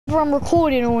I'm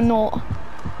recording or not.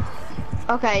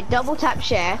 Okay, double tap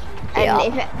share, and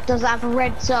if it does it have a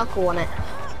red circle on it,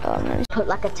 put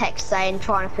like a text saying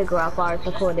trying to figure out if I was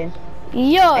recording.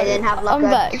 Yo, and then have like I'm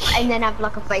back. And then have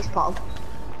like a face palm.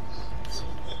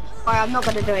 Alright, I'm not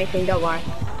gonna do anything. Don't worry.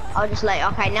 I'll just let.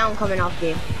 Okay, now I'm coming after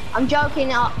you. I'm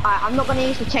joking. I'm not gonna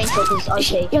use the chainsaw because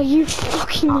okay. Yo, you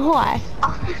fucking lie.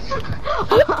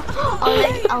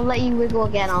 I'll let you wiggle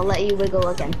again. I'll let you wiggle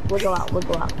again. Wiggle out.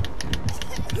 Wiggle out.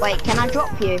 Wait, can I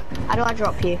drop you? How do I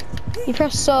drop you? You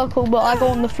press circle, but I go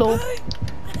on the floor.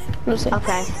 Listen.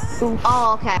 Okay. Ooh.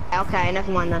 Oh, okay. Okay,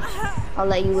 never mind then. I'll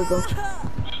let you wiggle.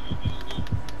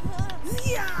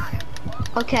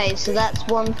 Okay, so that's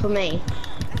one for me.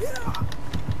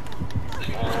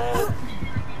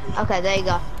 Okay, there you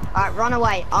go. Alright, run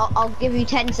away. I'll give you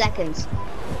 10 seconds.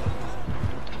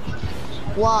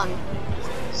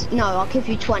 I'll give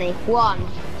you 20. 1,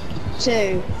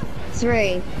 2,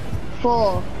 3,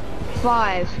 4,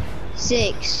 5,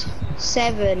 6,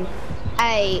 7,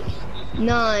 8,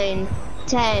 9,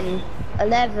 10,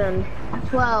 11,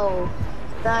 12,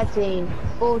 13,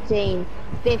 14,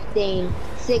 15,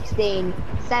 16,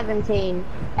 17,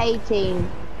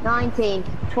 18, 19,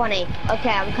 20. Okay,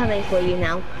 I'm coming for you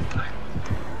now.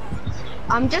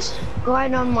 I'm just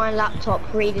going on my laptop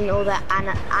reading all the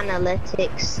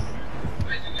analytics,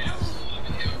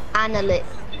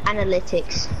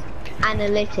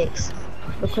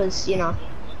 because, you know,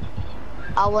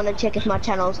 I want to check if my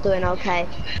channel's doing okay.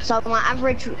 So my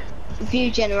average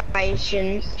view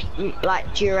generation,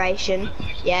 like duration,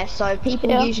 yeah, so people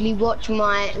usually watch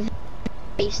my at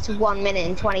least 1 minute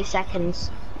and 20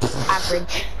 seconds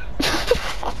average.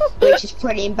 Which is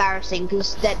pretty embarrassing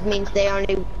because that means they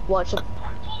only watch a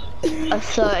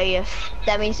 30th.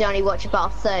 That means they only watch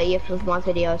about a 30th of my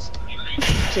videos.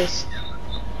 Which is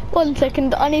 1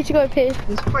 second, I need to go pee.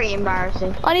 It's pretty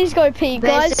embarrassing. I need to go pee,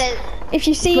 guys. If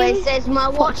you see it says my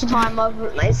watch time over.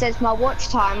 It says my watch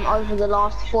time over the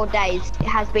last 4 days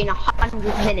has been 100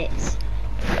 minutes.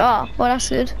 Oh, well that's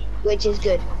good. Which is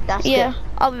good. That's good. Yeah,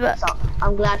 I'll be back. So,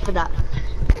 I'm glad for that.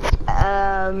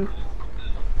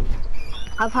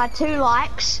 I've had 2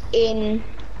 likes in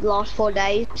the last 4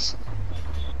 days,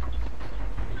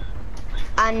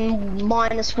 and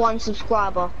 -1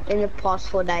 subscriber in the past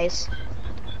 4 days.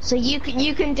 So you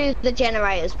can do the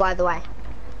generators, by the way.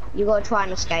 You gotta try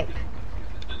and escape.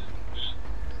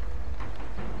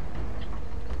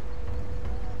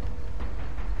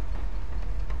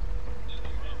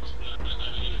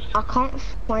 I can't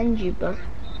find you, bro.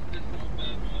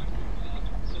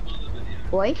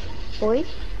 Oi.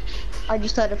 I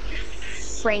just heard a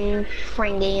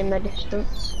fringy in the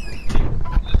distance.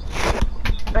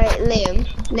 Right, Liam.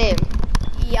 Yeah.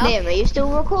 Liam, are you still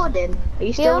recording? Are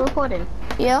you still recording?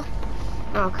 Yeah.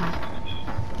 Okay.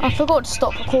 I forgot to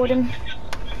stop recording.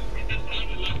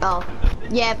 Oh.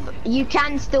 Yeah, but you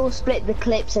can still split the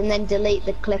clips and then delete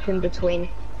the clip in between.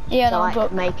 Yeah, so I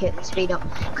can make it speed up.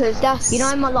 Because you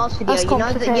know in my last video,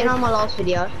 you know my last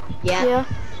video? Yeah. Yeah.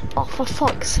 Oh, for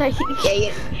fuck's sake.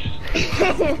 Yeah,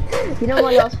 you know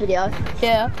my last video?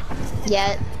 Yeah.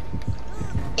 Yeah.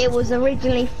 It was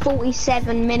originally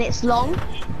 47 minutes long.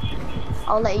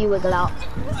 I'll let you wiggle out.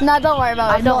 No, don't worry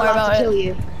about it. Don't worry about it. I'm not allowed to kill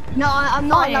you. No, I'm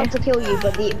not allowed to kill you,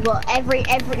 but every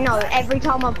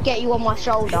time I get you on my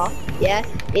shoulder, yeah,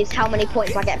 is how many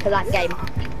points I get for that game.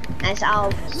 And it's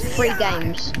out of 3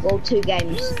 games, or 2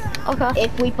 games. Okay.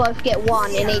 If we both get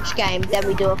 1 in each game, then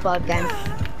we do a 3rd game.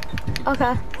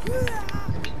 Okay.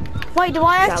 Wait, do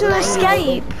I have to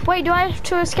escape? Wait, do I have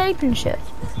to escape and shit?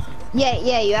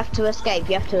 Yeah, you have to escape.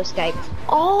 You have to escape.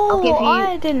 Oh,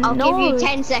 I didn't know. I'll give you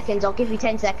 10 seconds. I'll give you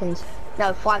 10 seconds.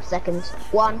 No, 5 seconds.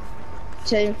 1,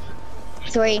 2,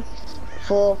 3,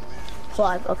 4,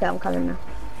 5. Okay, I'm coming now.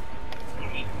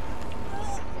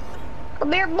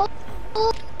 Come here, boy.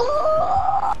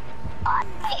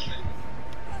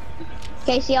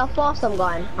 Okay, see how fast I'm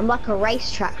going? I'm like a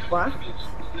racetrack, bro.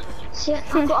 See,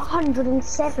 I've got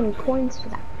 107 coins for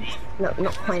that. No,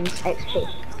 not coins, XP.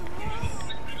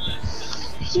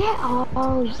 Yeah,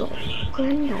 oh,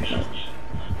 granddad.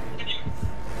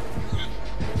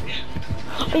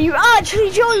 Are you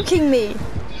actually joking me?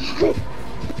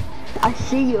 I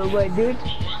see you, my dude.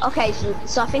 Okay,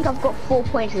 so I think I've got 4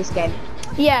 points in this game.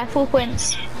 Yeah, 4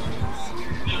 points.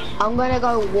 I'm gonna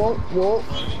go walk,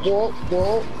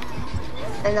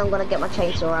 and I'm gonna get my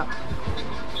chainsaw out.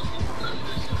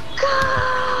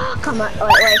 Come on,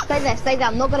 wait, stay there,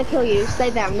 I'm not gonna kill you, stay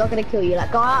there, I'm not gonna kill you.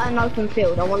 Like, go out in an open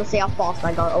field, I wanna see how fast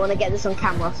I go, I wanna get this on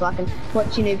camera so I can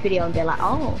watch your new video and be like,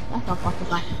 oh, that's how fast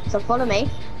I go. So follow me,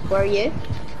 where are you?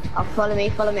 Follow me,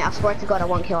 I swear to God I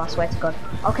won't kill, I swear to God.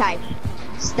 Okay,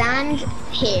 stand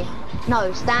here,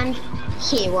 No, stand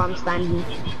here where I'm standing.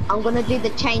 I'm gonna do the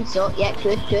chainsaw. Yeah,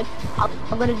 good, good.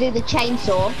 I'm gonna do the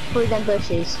chainsaw through them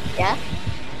bushes. Yeah.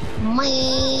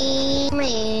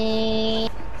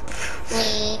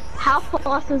 How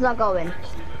fast was I going?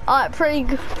 Alright,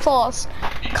 pretty fast.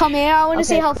 Come here, I want to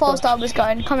see how fast I was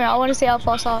going. Come here, I want to see how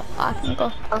fast I can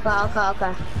go.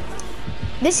 Okay.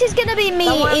 This is gonna be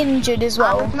me injured as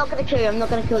well. I'm not gonna kill you. I'm not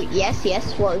gonna kill you. Yes.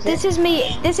 What is it?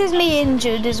 This is me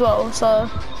injured as well. So.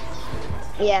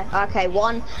 Yeah. Okay.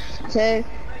 1, 2,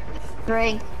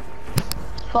 3,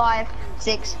 5,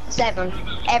 6, 7.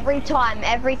 Every time.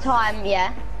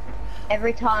 Yeah.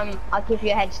 Every time I give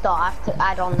you a head start, I have to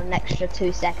add on an extra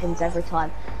 2 seconds every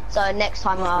time. So next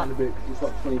time It's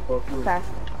like 25 minutes.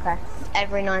 Okay.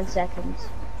 Every 9 seconds.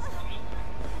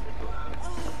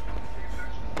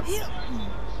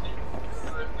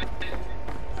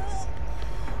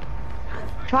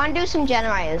 Try and do some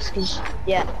generators, cause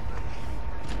yeah.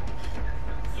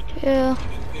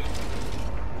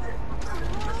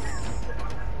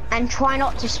 And try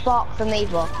not to spark them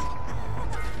either.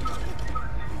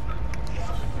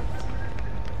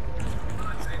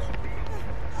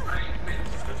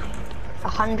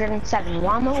 $107.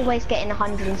 Why am I always getting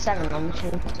 107 on the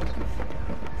team?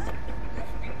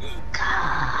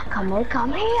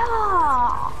 Come here!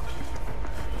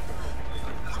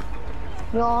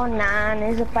 Your nan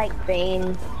is a baked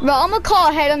bean. Right, I'm gonna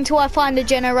car ahead until I find a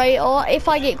generator. If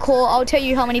I get caught, I'll tell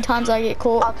you how many times I get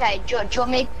caught. Okay, do you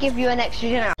want me to give you an extra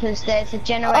generator? Because there's a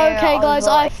generator. Okay, guys,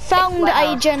 I found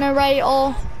a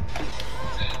generator.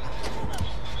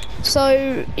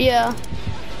 So, yeah.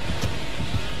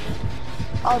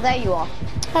 Oh, there you are.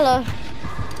 Hello.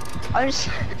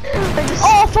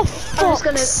 Oh, for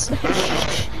fuck's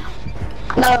sake.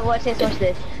 No, watch this.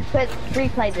 But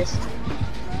replay this.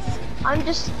 I'm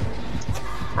just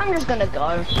gonna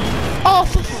go. Oh,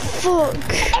 for fuck.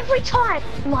 Every time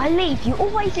I leave, you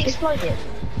always explode it.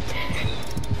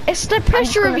 It's the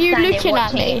pressure of you looking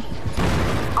at me.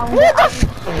 What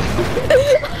the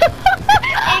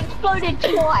It exploded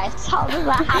twice. How does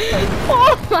that happen?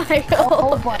 Oh my god.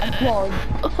 Oh my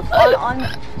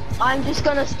god. I'm just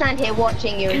gonna stand here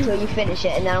watching you until you finish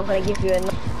it, and then I'm gonna give you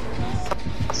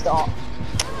a start.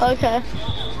 Okay.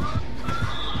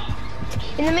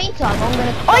 In the meantime, I'm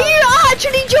gonna. Are you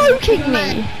actually joking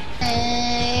me?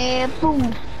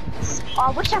 Boom.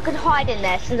 I wish I could hide in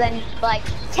there, so then, like,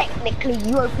 technically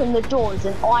you open the doors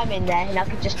and I'm in there, and I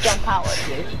could just jump out at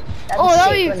you.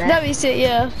 That'd be sick,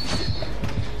 yeah.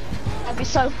 That'd be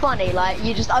so funny. Like,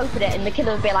 you just open it and the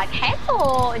killer would be like,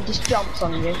 "Hello," and just jumps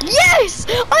on you. Yes,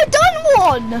 I done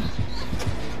one.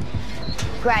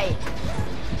 Great.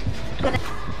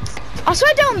 I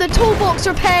swear down, the toolbox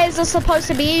repairs are supposed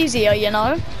to be easier, you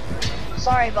know?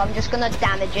 Sorry, but I'm just gonna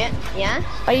damage it, yeah?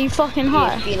 Are you fucking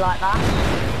high? Be like that.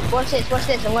 Watch this,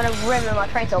 I'm gonna rim in my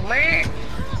train saw.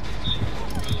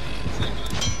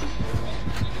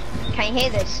 Can you hear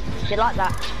this? Do you like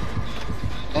that?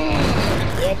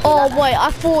 Yeah, oh, like wait, I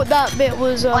thought that bit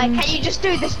was, Wait, can you just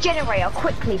do this generator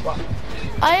quickly, bro?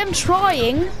 I am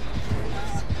trying.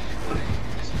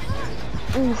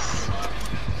 Oof.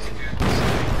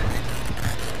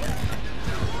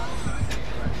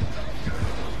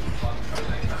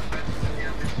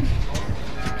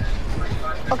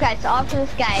 Okay, so after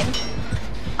this game,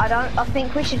 I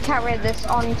think we should carry this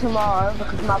on tomorrow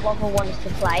because my brother wants to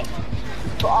play.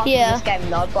 But after this game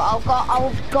though, but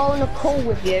I'll go on a call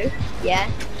with you, yeah?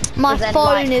 My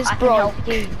phone is broke.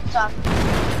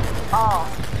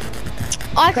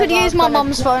 I could use my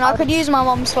mum's phone. I could use my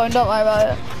mum's phone, don't worry about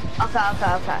it.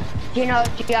 Okay. Do you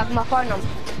have my phone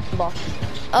number?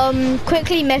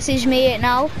 Quickly message me it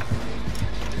now.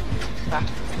 Okay.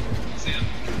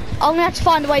 I'm gonna have to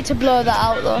find a way to blur that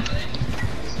out though.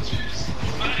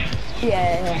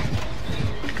 Yeah.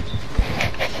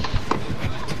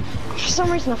 For some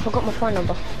reason I forgot my phone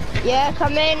number. Yeah,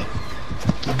 come in.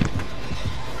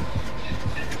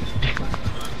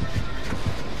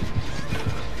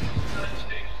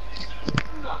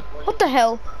 What the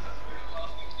hell?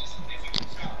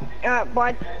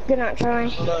 Bye. Good night,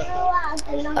 Charlie.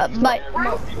 Bye.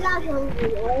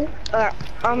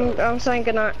 I'm saying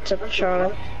good night to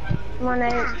Charlie.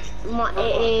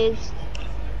 It is.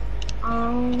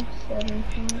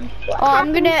 17.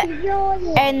 I'm gonna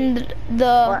end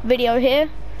the video here.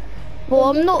 Well,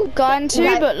 I'm not going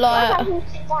to, but like.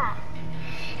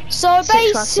 So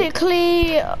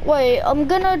basically, wait. I'm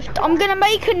gonna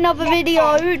make another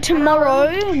video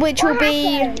tomorrow, which will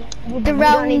be the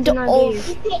round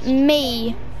of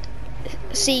me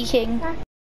seeking.